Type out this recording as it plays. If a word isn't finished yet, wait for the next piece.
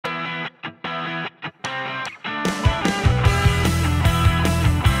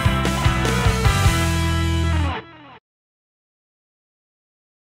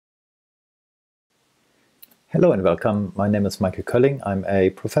Hello and welcome. My name is Michael Kölling. I'm a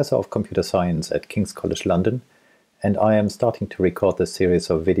professor of computer science at King's College London, and I am starting to record this series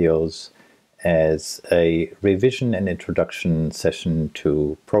of videos as a revision and introduction session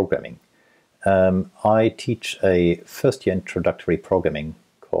to programming. I teach a first-year introductory programming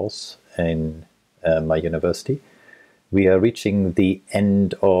course in my university. We are reaching the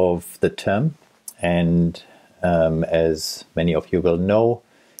end of the term, and as many of you will know,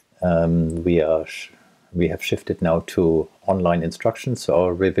 we have shifted now to online instruction, so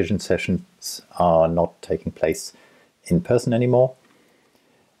our revision sessions are not taking place in person anymore.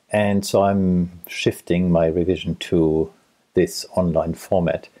 And so I'm shifting my revision to this online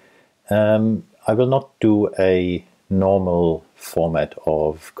format. I will not do a normal format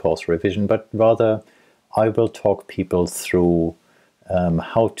of course revision, but rather I will talk people through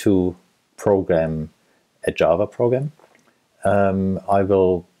how to program a Java program. I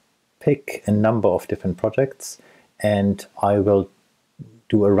will pick a number of different projects and I will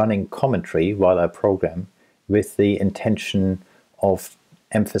do a running commentary while I program, with the intention of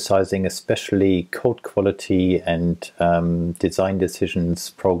emphasizing especially code quality and design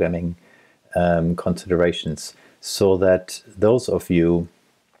decisions, programming considerations, so that those of you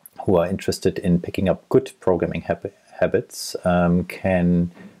who are interested in picking up good programming habits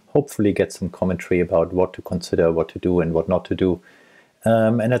can hopefully get some commentary about what to consider, what to do and what not to do.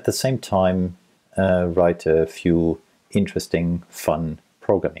 And at the same time write a few interesting, fun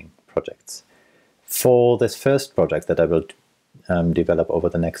programming projects. For this first project that I will develop over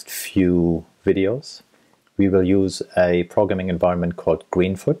the next few videos, we will use a programming environment called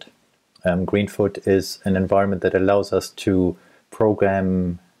Greenfoot. Greenfoot is an environment that allows us to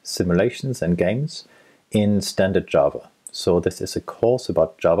program simulations and games in standard Java. So this is a course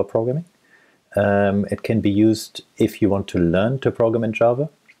about Java programming. It can be used if you want to learn to program in Java,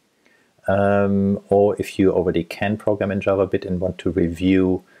 or if you already can program in Java a bit and want to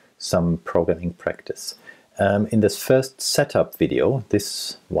review some programming practice. In this first setup video,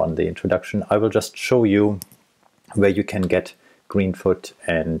 this one, the introduction, I will just show you where you can get Greenfoot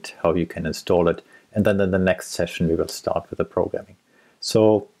and how you can install it. And then in the next session, we will start with the programming.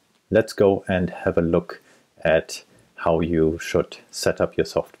 So let's go and have a look at how you should set up your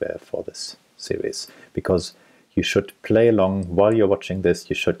software for this series, because you should play along while you're watching this.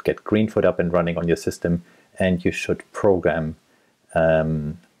 You should get Greenfoot up and running on your system, and you should program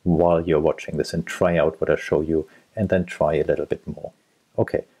while you're watching this and try out what I show you, and then try a little bit more.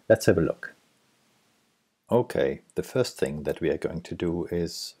 Okay, let's have a look. Okay, the first thing that we are going to do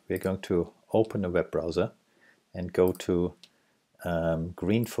is we're going to open a web browser and go to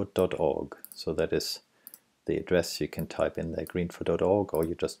greenfoot.org. So that is the address. You can type in there greenfoot.org, or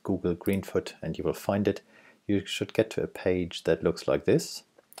you just Google Greenfoot and you will find it. You should get to a page that looks like this,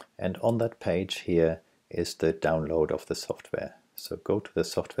 and on that page here is the download of the software. So go to the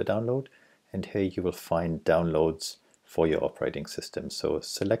software download, and here you will find downloads for your operating system. So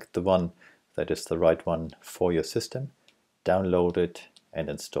select the one that is the right one for your system, download it and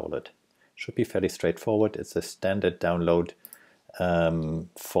install it. Should be fairly straightforward. It's a standard download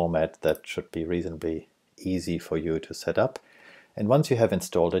format that should be reasonably easy for you to set up. And once you have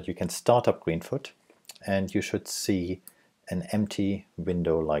installed it, you can start up Greenfoot, and you should see an empty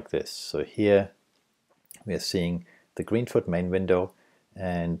window like this. So here we are seeing the Greenfoot main window,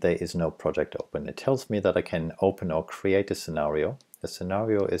 and there is no project open. It tells me that I can open or create a scenario. A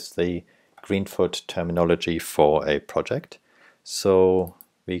scenario is the Greenfoot terminology for a project. So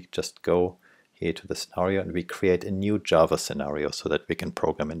we just go here to the scenario and we create a new Java scenario so that we can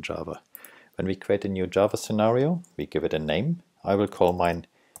program in Java. When we create a new Java scenario, we give it a name. I will call mine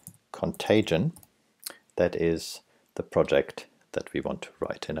Contagion. That is the project that we want to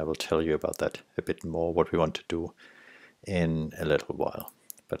write, and I will tell you about that a bit more, what we want to do in a little while.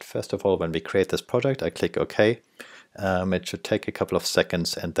 But first of all, when we create this project, I click OK. It should take a couple of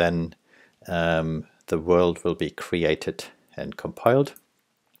seconds, and then the world will be created and compiled.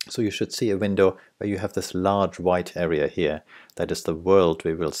 So you should see a window where you have this large white area here. That is the world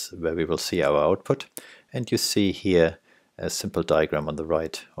where we will see our output. And you see here a simple diagram on the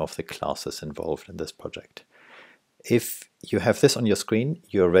right of the classes involved in this project. If you have this on your screen,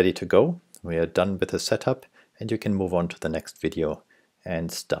 you're ready to go. We are done with the setup, and you can move on to the next video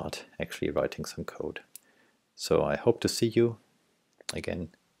and start actually writing some code. So I hope to see you again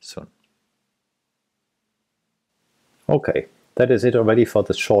soon. Okay. That is it already for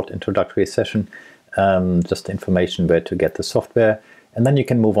the short introductory session. Just information where to get the software, and then you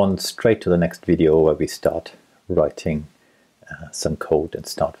can move on straight to the next video where we start writing some code and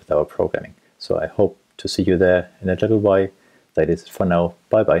start with our programming. So I hope to see you there in a little while. That is it for now.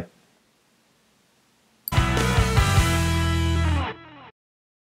 Bye bye.